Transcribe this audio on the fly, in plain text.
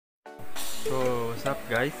So, what's up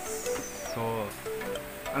guys? So,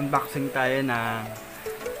 unboxing tayo ng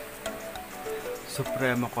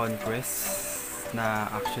Supremo Conquest na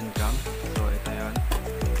action cam. So, ito yon,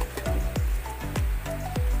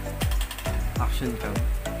 action cam.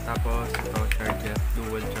 Tapos, ito charger,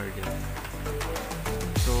 dual charger.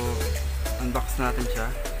 So, unbox natin siya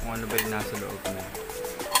kung ano ba yung nasa loob niya.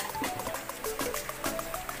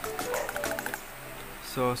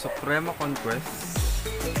 So, Supremo Conquest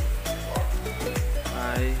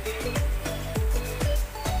ay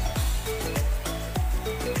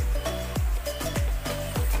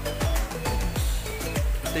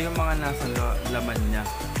ito yung mga nasa laman niya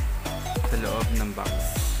sa loob ng box: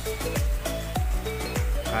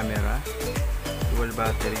 camera, dual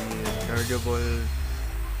battery, chargeable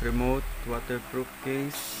remote, waterproof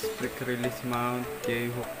case, quick release mount,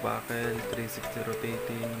 J-hook buckle, 360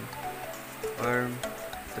 rotating arm,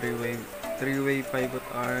 three-way pivot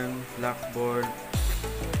arm, blackboard,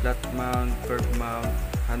 flat mount, curve mount,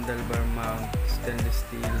 handlebar mount, stainless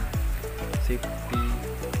steel, safety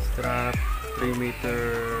strap, 3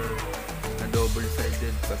 meter na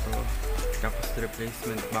double-sided pa to, tapos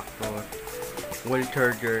replacement back to, wall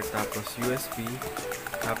charger, tapos USB,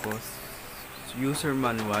 tapos user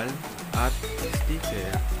manual at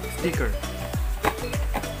sticker.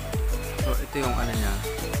 So ito yung ano niya,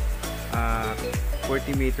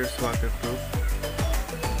 40 meters waterproof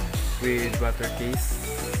with waterproof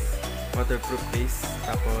case,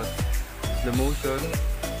 tapos slow motion,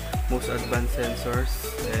 most advanced sensors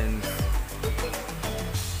and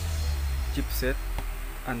chipset,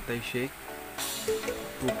 anti-shake,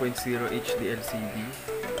 2.0 HD LCD.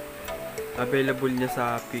 Available niya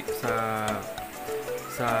sa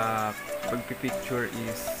pagpipicture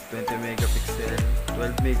is 20 megapixel,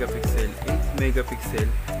 12 megapixel, 8 megapixel,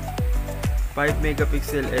 5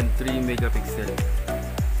 megapixel and 3 megapixel.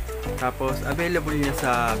 Tapos available niya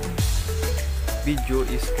sa video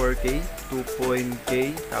is 4K,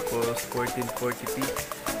 2.K, tapos 1440p,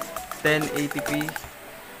 1080p,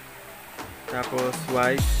 tapos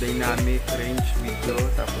wide dynamic range video,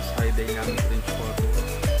 tapos high dynamic range photo.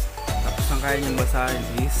 Tapos ang kaya niyang basahin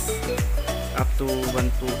is up to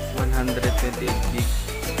 128 gig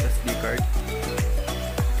SD card.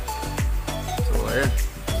 So ayan,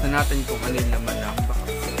 gusto natin kung ano yung laman ng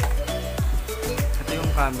box. Ito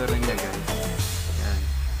yung camera niya guys. Ayan.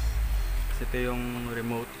 Ito yung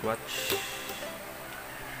remote watch.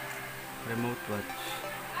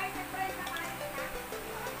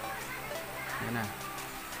 Ayan na.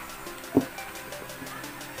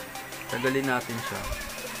 Tagalin natin siya.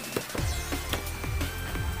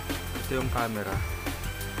 Ito yung camera.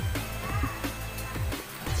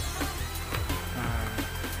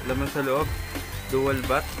 Laman sa loob, dual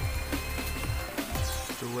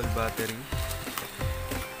battery,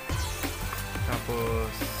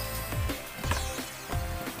 tapos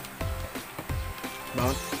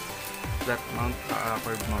mount, flat mount,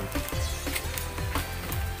 curve mount,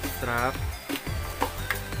 strap,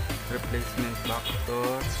 replacement back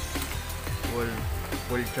door, wall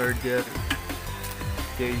charger,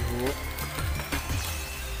 J-hook,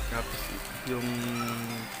 tapos yung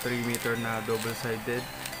 3 meter na double-sided,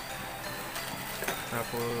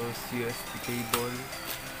 tapos USB cable,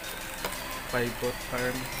 pivot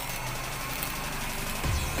arm,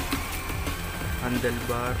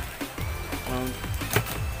 handlebar mount,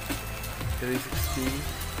 360,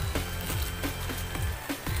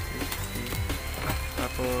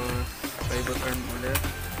 tapos pivot arm ulit,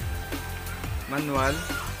 manual,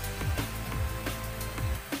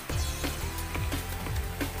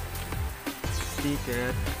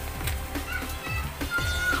 sticker,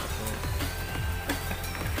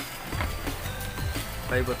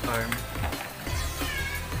 pivot arm,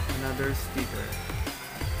 another sticker.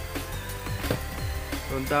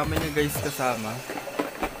 So ang dami niya guys kasama.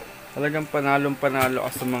 Talagang panalo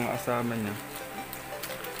ka sa mga kasama niya.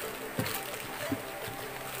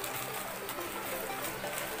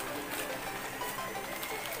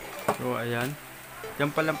 So ayan,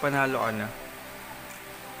 yan palang panalo ka na.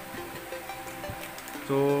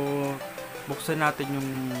 So buksan natin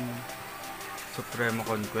yung Supremo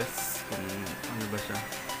Conquest kung ano ba siya.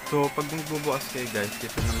 So pag magbubukas kayo guys,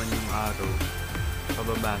 dito naman yung arrow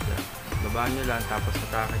pababa siya. Babaan nyo lang, tapos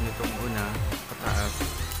atakan nyo itong una pataas.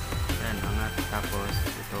 Ayan, angat, tapos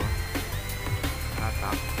ito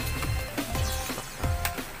atak.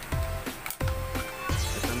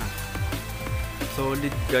 Ito na,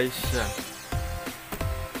 solid guys siya.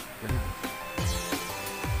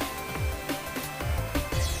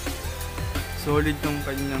 Solid yung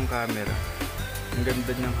kanyang camera. Ang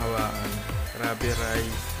ganda niyang hawakan.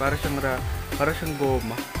 Rubberized. Para siyang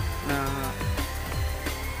goma. na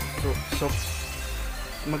so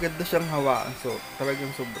maganda siyang hawaan. So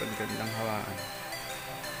talagang sobrang gandang hawaan.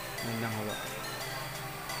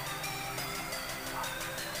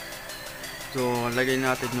 So lagay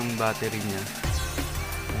natin yung battery niya.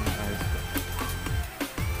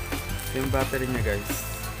 Yung battery niya guys,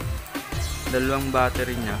 dalawang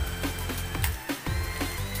battery niya.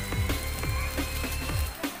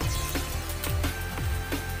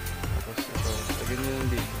 Tapos ito, lagyan nyo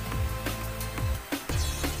yung dito.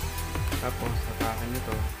 Tapos atakin nyo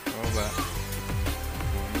ito, baba.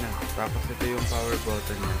 Ayan na. Tapos ito yung power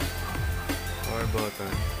button niya. Power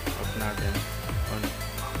button, off natin, on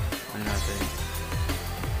natin.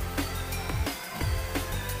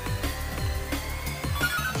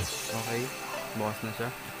 Okay, bukas na siya.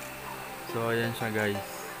 So ayan siya guys.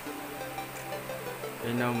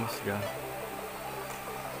 Ayan na umusga.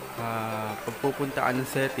 Pag pupunta ka ng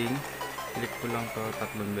setting, click ko lang to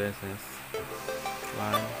 3 beses.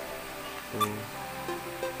 1, 2,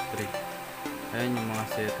 3. Ayan yung mga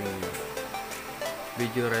setting niya.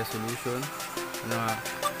 Video resolution,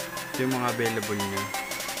 yung mga available niya.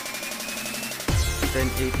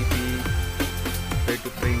 1080p,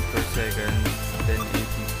 30 frames per second,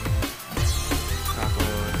 1080.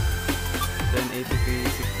 Tapos 1080p,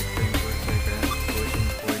 60 frames per second,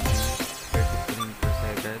 1440, 30 frames per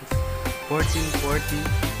second, 1440,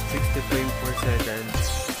 60 frames per second,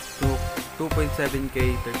 2.7K,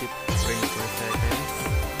 30 frames per second,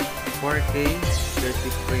 4K,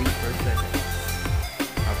 30 frames per second.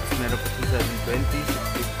 Tapos meron pa siya 720,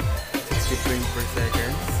 60 frames per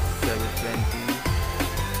second,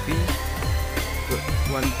 720p,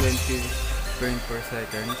 120 frames per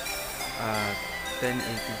second, 1080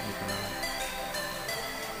 dito naman.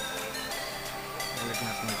 Balik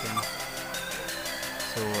natin ito.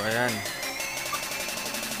 So ayan,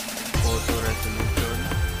 photo resolution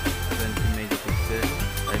 20 megapixel,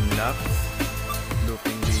 time lapse,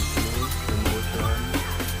 looping video, slow motion,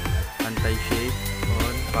 anti-shake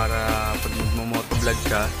on, para pag magmo-motovlog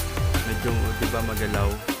ka medyo diba magalaw.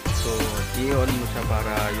 So i-on mo siya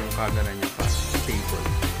para yung camera niya pa stable.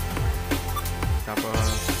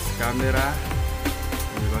 Tapos camera,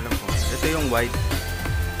 hindi ko alam po. Ito yung wide.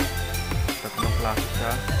 Tatlong klase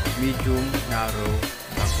siya. Medium, narrow,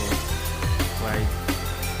 tapos wide.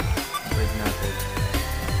 Wide natin.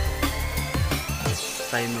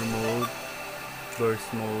 Timer mode, burst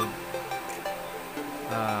mode,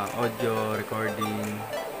 audio recording,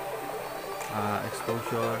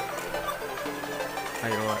 exposure,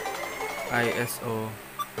 ISO,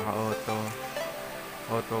 auto,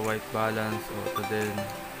 auto white balance, auto din,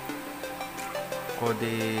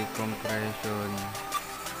 codec compression,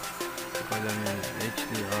 alam yun,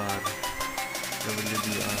 HDR,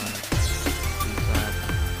 WDR, PSAT,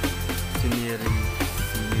 scenery,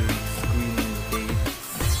 screen gates,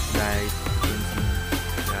 light, frequency,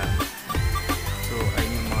 yan. So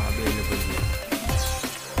ayun yung mga available niya.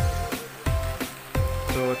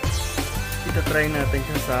 So itatry natin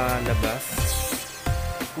siya sa labas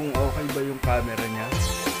kung okay ba yung camera niya.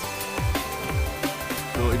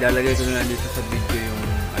 So ilalagay ko na lang dito sa video yung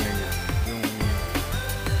ano niya, yung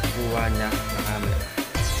kuha niya na camera.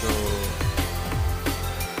 So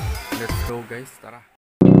let's go guys, tara.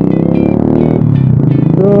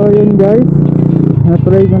 So yun guys,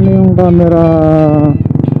 na-try ko na yung camera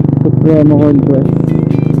Supremo Conquest.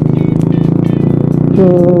 So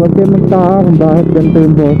wag kayo magtaka kung bakit ganito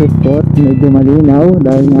yung boses ko, medyo malinaw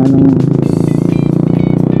dahil nga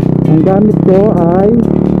ang gamit ko ay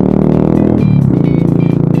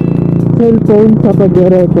cellphone sa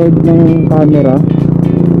pag-record ng camera.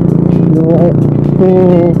 So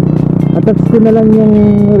attach ko na lang yung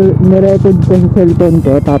nirecord ko sa cellphone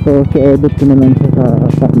ko, tapos i-edit ko na lang siya sa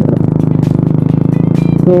camera.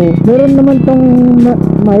 So meron naman tong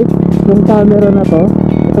mic, yung camera na to,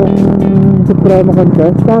 itong Supremo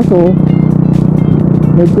Conquest, kaso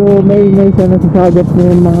medyo may siya nasasagat na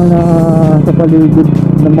yung mga sa paligid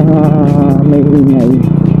ng mga may ingay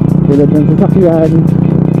tulad ng sasakyan.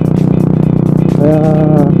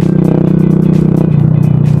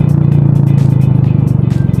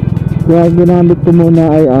 Kaya ginamit ko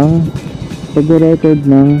muna ay ang pag-record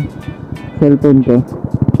ng cellphone ko.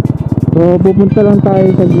 So pupunta lang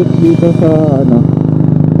tayo sa group dito sa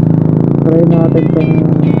try natin tong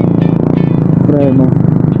Supremo.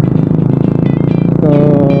 So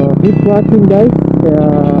keep watching guys, kaya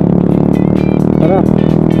tara.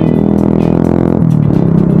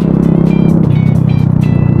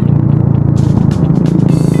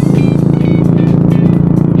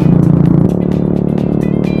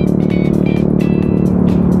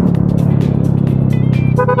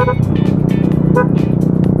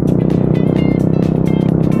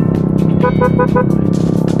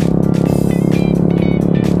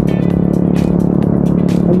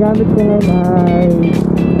 ginagamit ko ngayon ay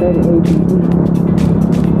 1080p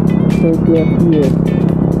 30 fps.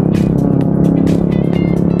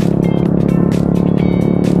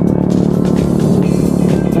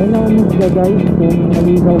 Ay nakamusga guys kung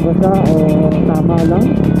malinaw ba siya o tama lang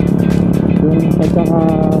yung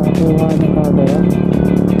pagkakakuha ng camera.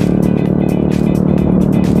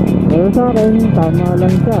 Pero sa akin tama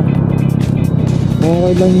lang siya,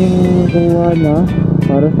 okay lang yung kuha niya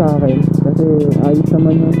para sa akin kasi ayos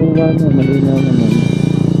naman yung kuha niya, malinaw naman.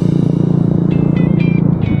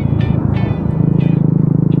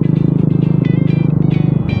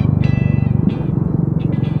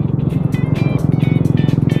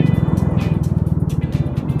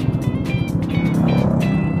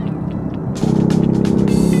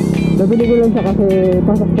 Nabili ko lang siya kasi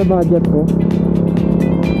pasok sa budget ko.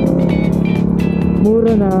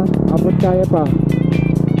 Mura na, abot kaya pa.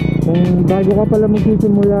 Kung bago ka pala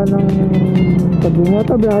magsisimula ng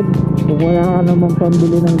pag-motovlog, kung wala ka namang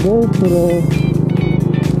pambili ng GoPro,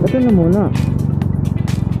 ito na muna.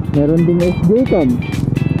 Meron din SD cam.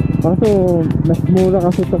 Kaso mas mura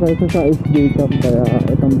kasi ito kaysa sa SD cam, kaya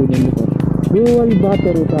itong binili ko. Dual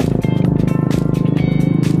battery pa.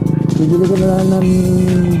 Bibili ko na lang ng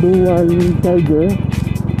dual charger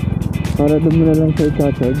para doon mo na lang siya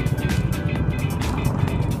i-charge.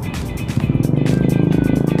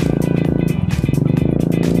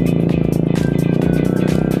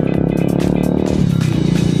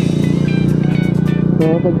 So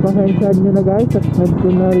pagpasensyahan nyo na guys at medyo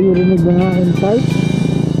naririnig ng aking pipe,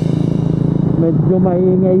 medyo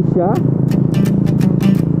maingay siya.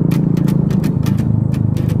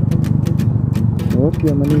 Oops,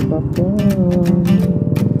 yung manipak ko.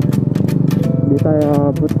 Hindi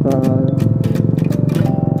tayo abot sa,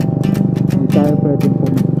 hindi tayo pwedeng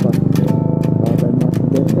pumipak. Baka tayo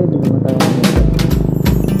masidente, hindi naman tayo pumipak.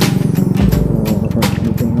 So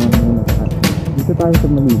dito nga muna. Dito tayo sa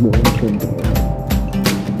Manilo.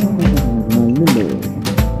 Manilo.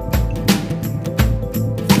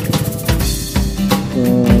 So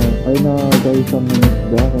ayun na guys ang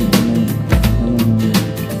isda kung ano